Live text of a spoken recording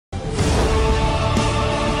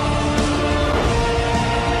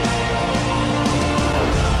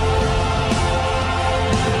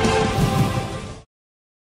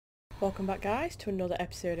Welcome back guys to another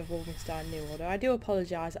episode of Wolfenstein New Order. I do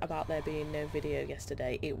apologise about there being no video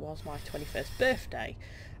yesterday. It was my 21st birthday.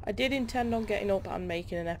 I did intend on getting up and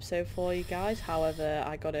making an episode for you guys, however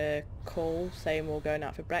I got a call saying we were going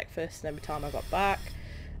out for breakfast, and every time I got back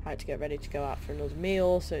I had to get ready to go out for another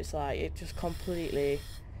meal, so it's like it just completely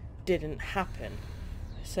didn't happen.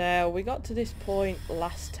 So we got to this point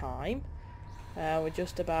last time. We're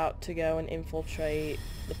just about to go and infiltrate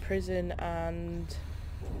the prison and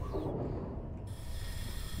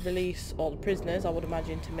release all the prisoners, I would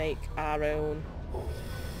imagine, to make our own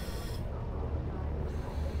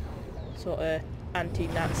sort of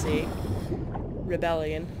anti-Nazi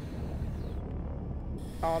rebellion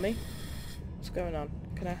army. What's going on?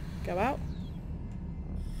 Can I go out?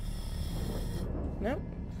 No?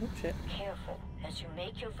 Oh shit. Careful as you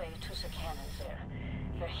make your way to the cannon there.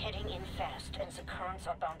 You're heading in fast and the currents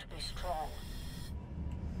are bound to be strong.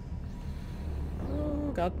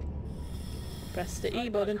 Oh god. Press the E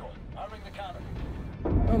button.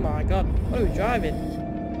 Oh my god. What are we driving?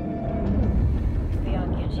 We are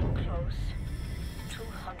getting close.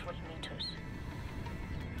 200 meters.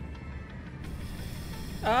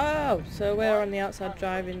 Oh, so we're on the outside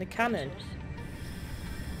driving the cannon.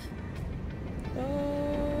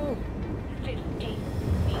 Oh. 50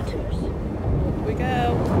 meters. Up we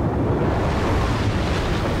go.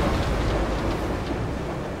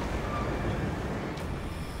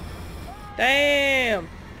 Damn!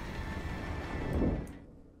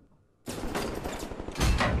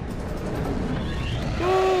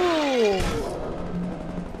 Ooh!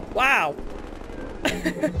 Wow!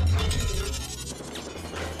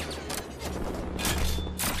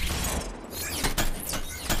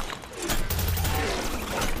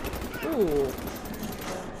 Ooh!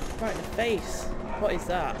 Right in the face. What is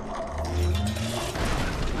that?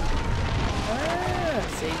 Ah,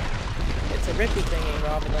 see. It's a rippy thingy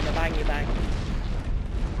rather than a bangy bang.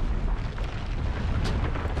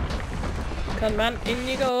 Come man, in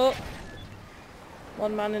you go.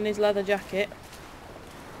 One man in his leather jacket.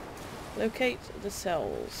 Locate the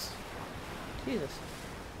cells. Jesus.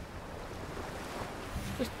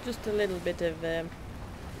 Just a little bit of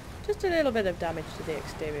damage to the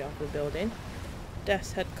exterior of the building.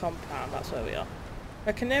 Death's Head compound. That's where we are.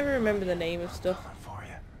 I can never remember the name of stuff.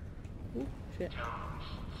 Ooh, shit.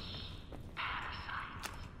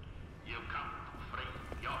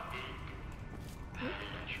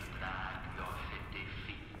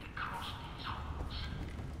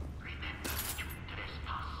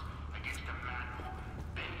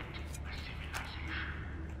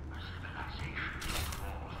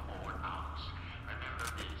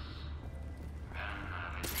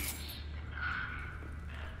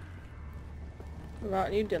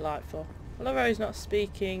 Right, you delightful. I love how he's not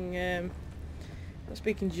speaking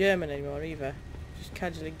German anymore either. Just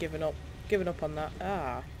casually giving up on that.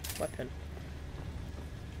 Ah, weapon.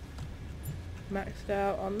 Maxed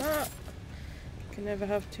out on that. Can never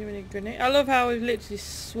have too many grenades. I love how we've literally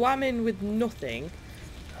swam in with nothing,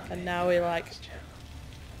 and now we're like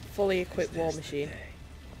fully equipped war machine.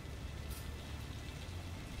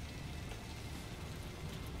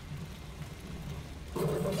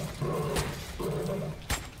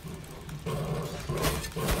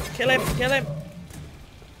 Kill him! Kill him!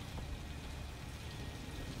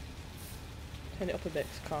 Turn it up a bit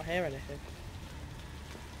because I can't hear anything.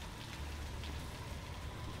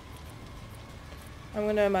 I'm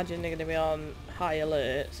going to imagine they're going to be on high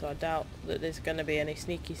alert, so I doubt that there's going to be any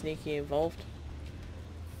sneaky involved.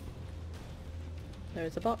 There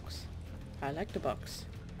is a box. I like the box.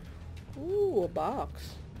 Ooh, a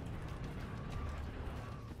box.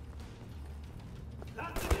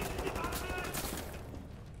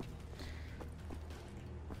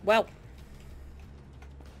 Well.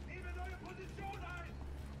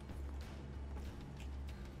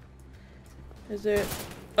 Is there...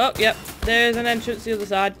 Oh, yep. There's an entrance the other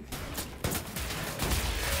side.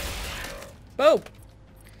 Boom!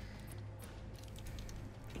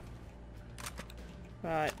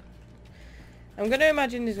 Right. I'm going to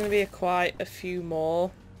imagine there's going to be quite a few more,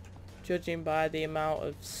 judging by the amount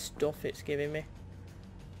of stuff it's giving me.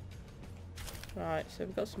 Right, so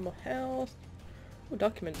we've got some more health. Oh,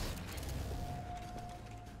 documents.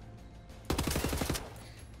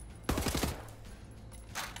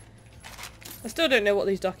 I still don't know what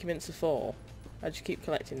these documents are for. I just keep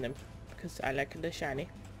collecting them because I like them shiny.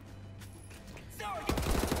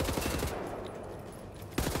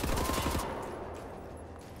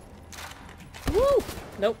 Woo!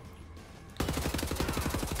 Nope.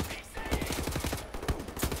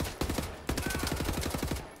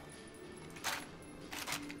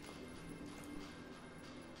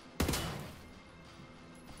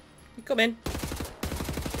 Come in.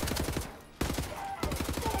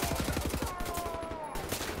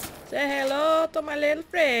 Say hello to my little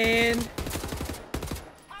friend.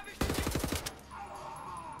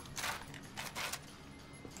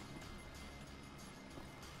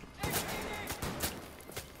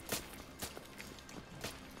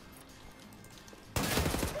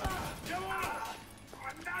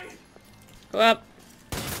 Come up.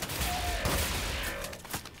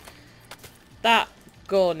 That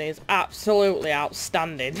gun is absolutely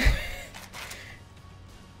outstanding.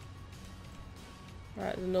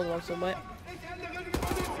 Right, there's another one somewhere.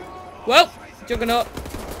 Whoa! Juggernaut.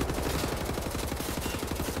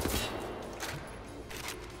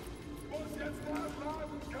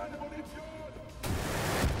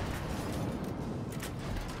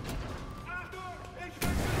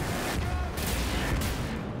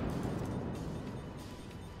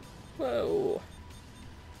 Whoa.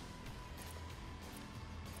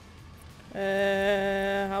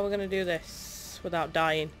 How are we gonna do this without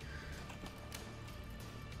dying?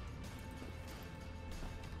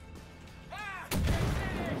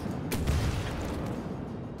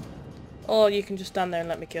 Or you can just stand there and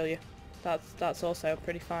let me kill you. That's also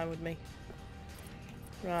pretty fine with me.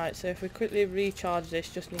 Right, so if we quickly recharge this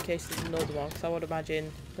just in case there's another one, because I would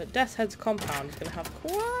imagine that Death's Head's compound is going to have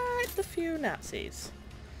quite a few Nazis.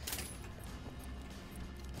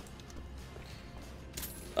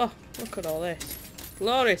 Oh, look at all this.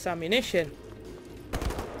 Glorious ammunition.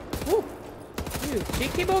 Woo! You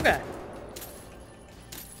cheeky bugger.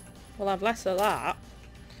 We'll have less of that.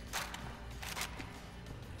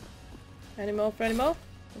 Any more for any more?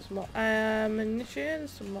 Some more ammunition,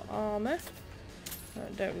 some more armour. I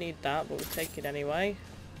don't need that, but we'll take it anyway.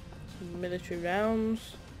 Some military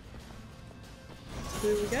rounds.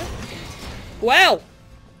 Here we go. Well!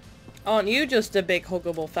 Aren't you just a big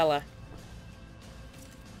huggable fella?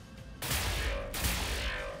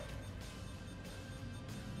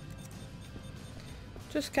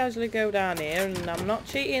 Just casually go down here, and I'm not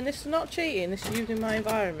cheating. This is not cheating. This is using my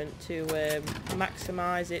environment to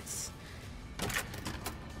maximise its...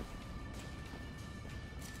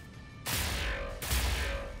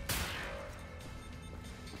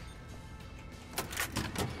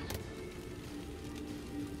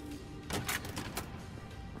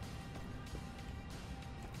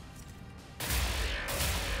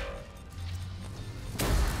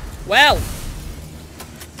 Well!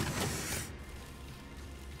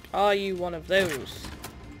 Are you one of those?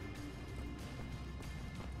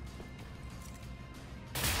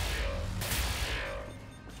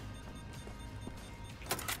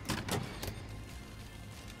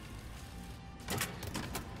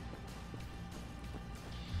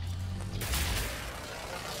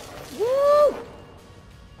 Woo!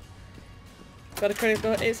 Got a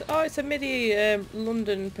critical. It's a MIDI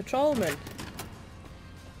London patrolman.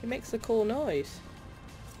 He makes a cool noise.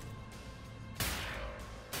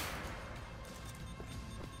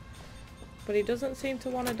 But he doesn't seem to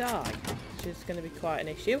want to die, which is going to be quite an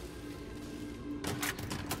issue.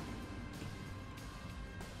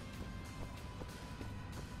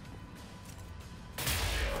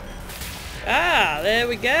 Ah, there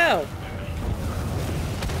we go.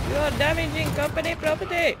 You are damaging company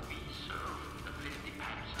property.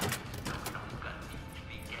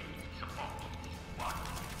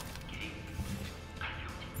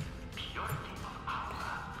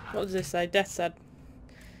 What does this say? Death said.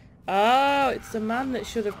 Oh, it's the man that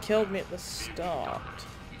should have killed me at the start.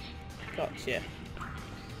 Gotcha.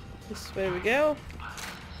 This way we go.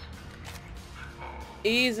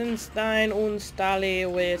 Eisenstein und Stali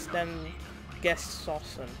Westen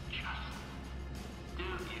Geschossen.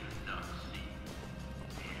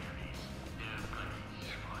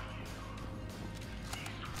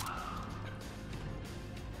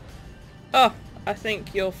 Oh, I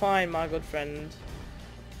think you'll find, my good friend,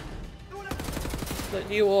 that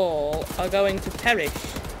you all are going to perish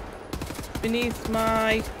beneath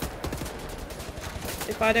my...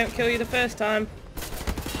 If I don't kill you the first time,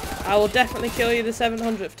 I will definitely kill you the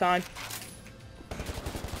 700th time.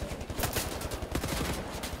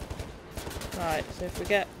 Right, so if we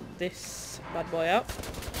get this bad boy out.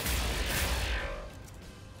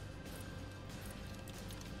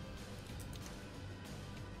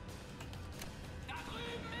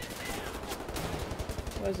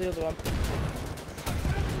 Where's the other one?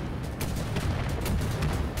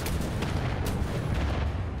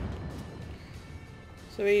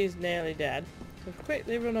 So he's nearly dead. So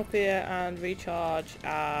quickly run up here and recharge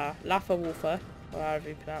our Lafferwolfer, or however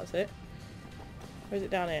you pronounce it. Where is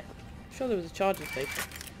it down here? I'm sure there was a charging station.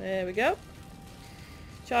 There we go.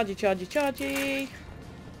 Chargy, chargy, chargy.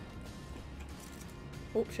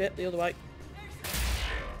 Oh shit, the other way.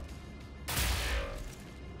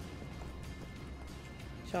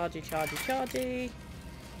 Chargy, chargy, chargy.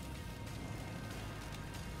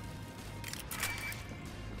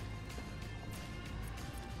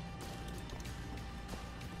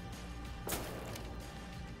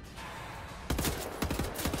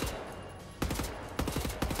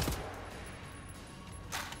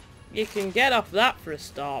 You can get off that for a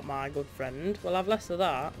start, my good friend. We'll have less of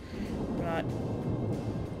that. Right.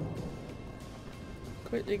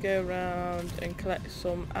 Quickly go around and collect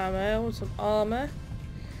some ammo, some armour.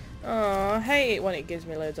 Oh, I hate it when it gives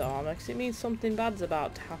me loads of armour, because it means something bad's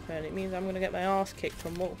about to happen. It means I'm going to get my arse kicked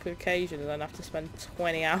on multiple occasions and have to spend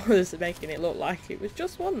 20 hours making it look like it was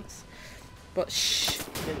just once. But shh,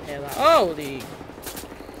 didn't hear that. Holy...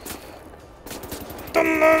 No,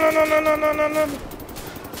 no, no, no, no, no, no, no.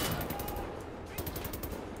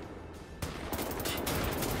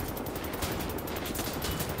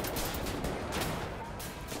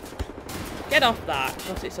 Get off that,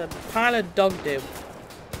 because it's a pile of dog do.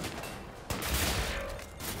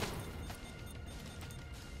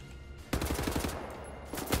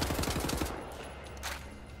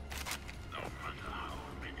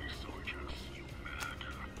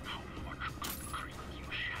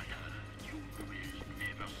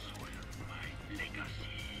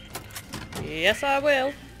 Yes, I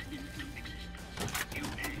will.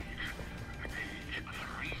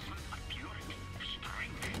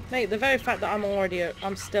 Mate, the very fact that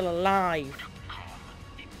I'm still alive.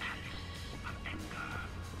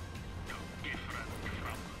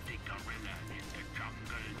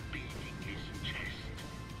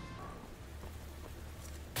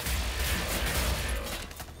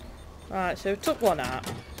 Right, so we took one out.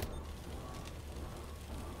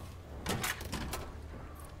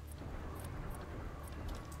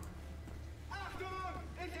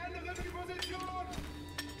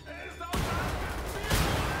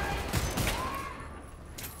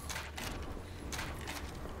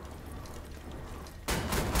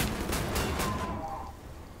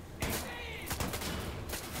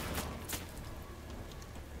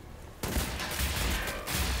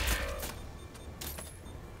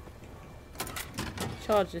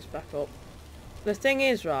 Charge this back up. The thing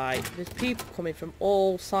is, right, there's people coming from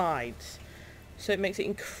all sides, so it makes it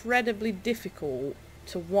incredibly difficult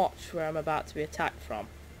to watch where I'm about to be attacked from.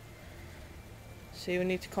 So you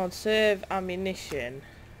need to conserve ammunition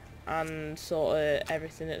and sort of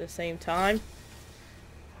everything at the same time.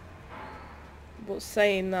 But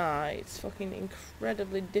saying that, it's fucking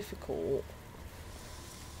incredibly difficult.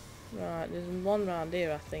 Right, there's one round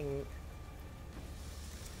here, I think.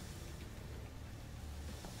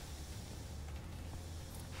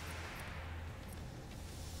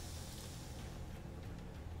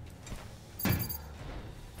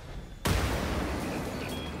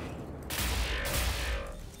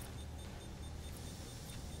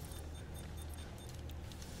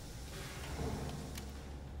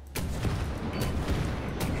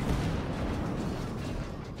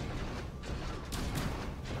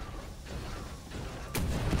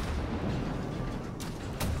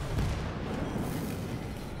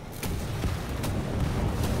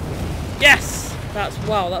 Yes! That's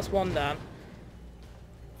one down.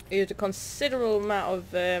 He used a considerable amount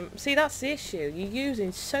of... see, that's the issue. You're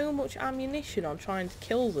using so much ammunition on trying to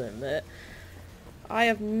kill them that I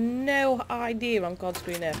have no idea on God's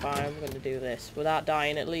green earth how I'm going to do this without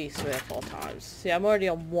dying at least 3 or 4 times. See, I'm already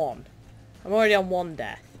on one. I'm already on one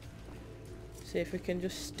death. See if we can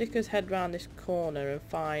just stick his head round this corner and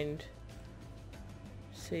find...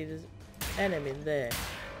 See, there's an enemy there.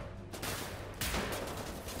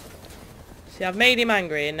 See, I've made him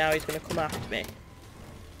angry and now he's going to come after me.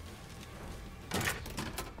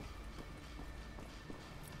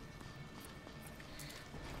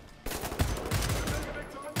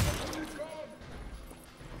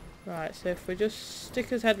 Right, so if we just stick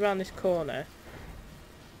his head round this corner.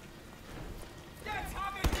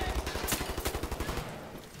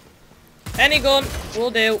 Any gun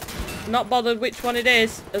will do. Not bothered which one it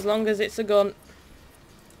is, as long as it's a gun.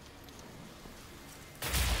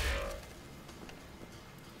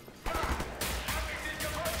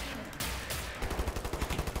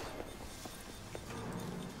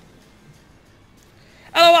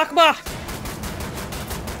 Hello, Akbar!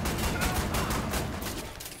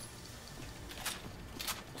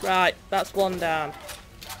 Right, that's one down.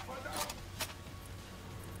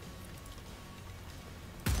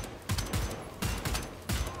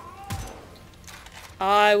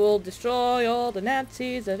 I will destroy all the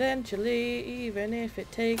Nazis eventually, even if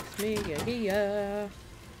it takes me a year.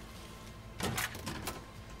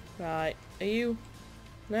 Right, are you...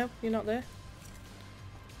 No, you're not there?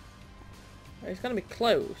 It's going to be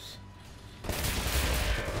close.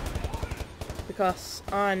 Because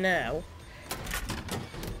I know.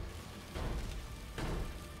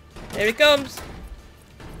 Here he comes!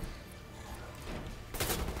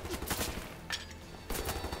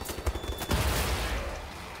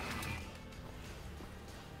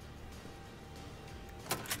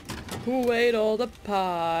 Who ate all the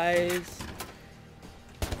pies?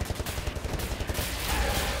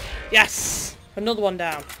 Yes! Another one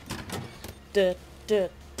down. Duh, duh,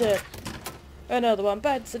 duh. Another one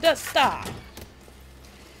bites the dust star.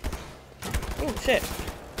 Oh shit.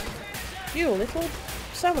 You little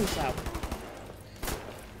so-and-so.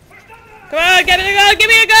 Come on, get a gun! Give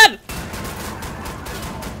me a gun!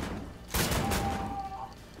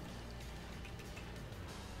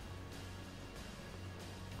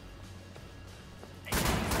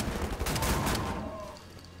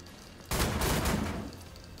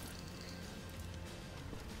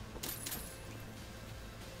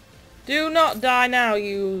 Do not die now,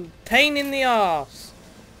 you pain in the arse.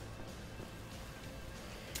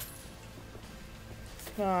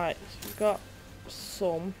 Right, so we've got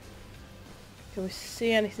some. Can we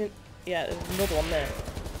see anything? Yeah, there's another one there.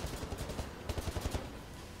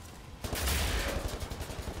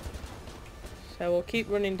 So we'll keep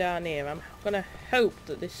running down here. I'm gonna hope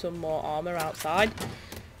that there's some more armour outside.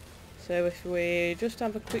 So if we just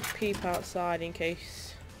have a quick peep outside in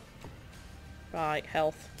case. Right,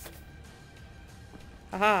 health.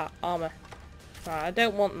 Aha, armour. Right, I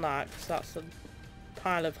don't want that because that's a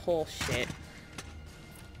pile of horse shit.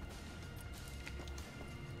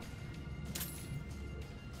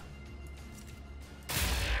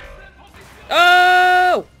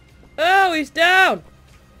 Oh! Oh, he's down!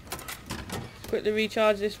 Quickly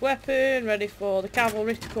recharge this weapon, ready for the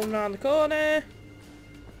cavalry to come round the corner.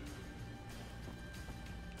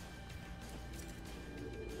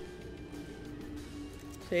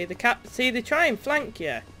 See, they try and flank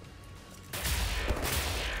you.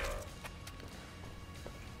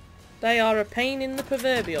 They are a pain in the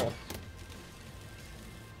proverbial.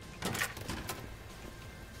 So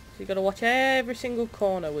you got to watch every single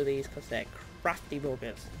corner with these because they're crafty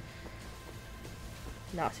buggers.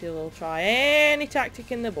 Nazi will try any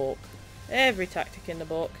tactic in the book. Every tactic in the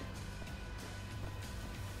book.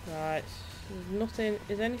 Right. There's nothing.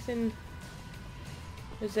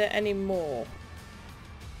 Is there any more?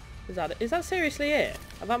 Is that seriously it?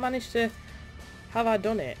 Have I managed to... Have I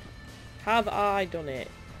done it? Have I done it?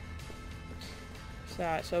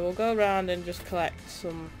 Right, so we'll go around and just collect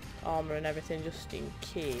some armour and everything just in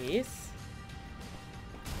case.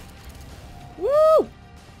 Woo!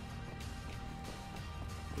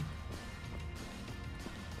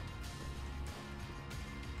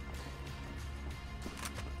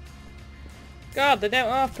 God, they don't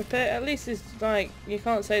half prepare. At least it's like, you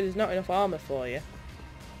can't say there's not enough armour for you.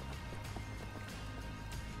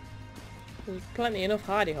 There's plenty enough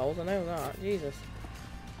hidey holes, I know that. Jesus.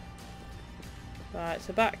 Right,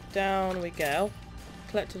 so back down we go.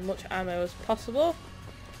 Collect as much ammo as possible.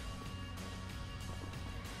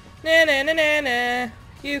 Nah, nah, nah, nah, nah.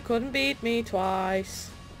 You couldn't beat me twice.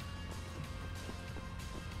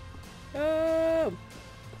 Oh.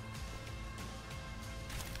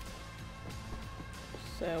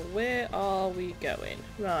 So where are we going?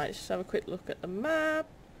 Right, let's just have a quick look at the map.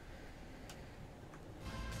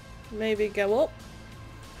 Maybe go up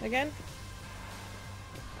again.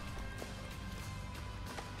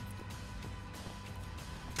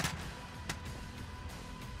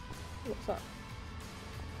 What's that?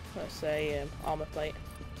 That's a armor plate.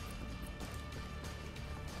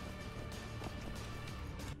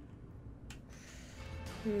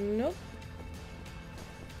 Nope.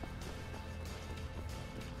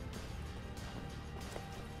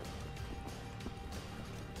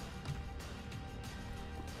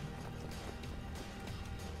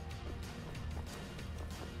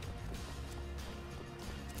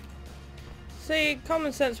 See,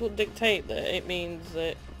 common sense would dictate that it means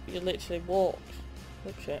that you literally walk.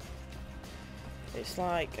 Oh shit. It's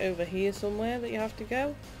like over here somewhere that you have to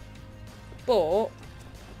go. But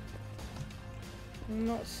I'm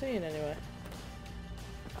not seeing anywhere.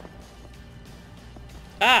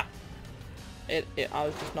 Ah! I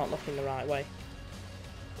was just not looking the right way.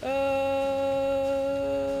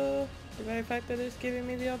 The very fact that it's giving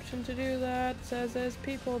me the option to do that says there's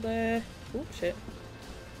people there. Oh shit.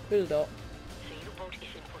 Build up. Sailboat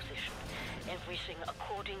is in position. Everything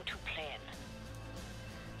according to plan.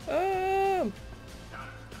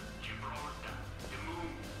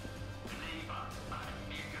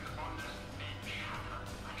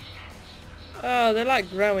 Oh, they're like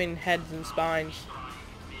growing heads and spines.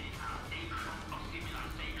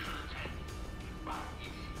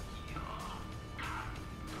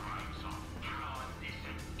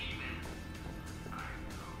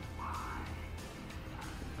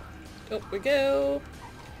 Up we go.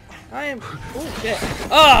 I am... Oh, shit.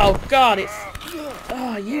 Oh, God, it's...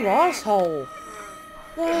 Oh, you arsehole.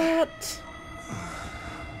 What?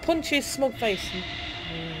 Punch his smug face.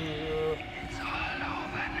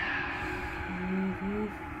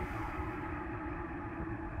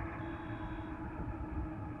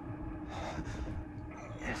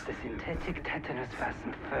 As the synthetic tetanus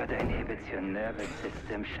vaccine further inhibits your nervous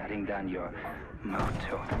system, shutting down your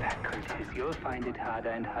motor faculties, you'll find it harder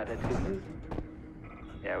and harder to move.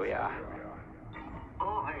 There we are.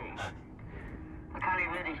 Oh, hey. Was kann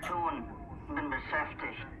ich wirklich tun? Bin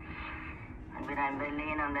beschäftigt. Bin wieder in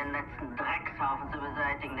Berlin, um den letzten Dreckshaufen zu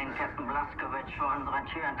beseitigen, den Captain Blaskowitz vor unserer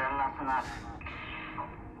Tür hinterlassen hat.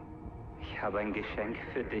 Ich habe ein Geschenk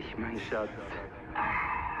für dich, mein Schatz.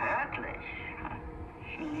 Wirklich?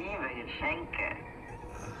 Ich liebe Geschenke.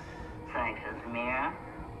 Zeigst es mir?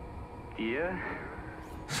 Dir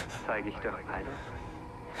zeige ich doch beides.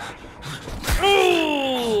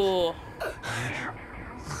 Oh!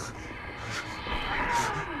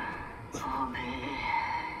 Bobby,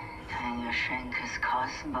 dein Geschenk ist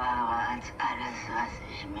kostbarer als alles, was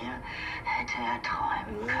ich mir hätte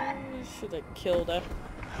erträumen können. Should have killed her.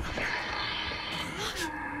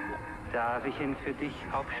 Darf ich ihn für dich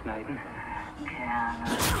aufschneiden?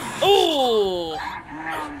 Gerne. Oh!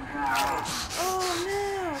 Langsam. Oh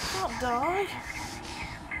no, I can't die.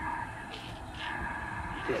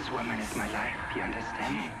 This woman is my life, you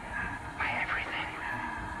understand? My everything.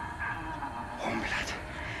 Warm blood,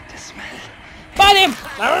 the smell. Fight him!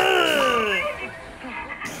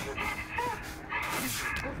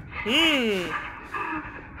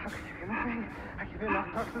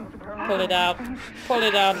 Pull it out. Pull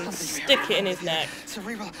it out and stick it in his neck.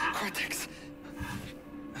 Cerebral cortex.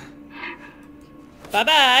 Bye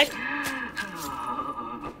bye.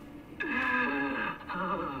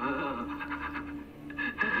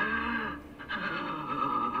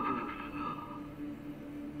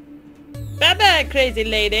 Bye bye, crazy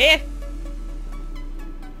lady.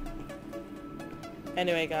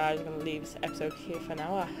 Anyway guys, I'm going to leave this episode here for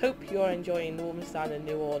now. I hope you're enjoying the Wolfenstein The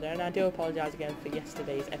New Order, and I do apologise again for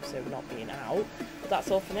yesterday's episode not being out. But that's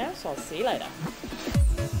all for now, so I'll see you later.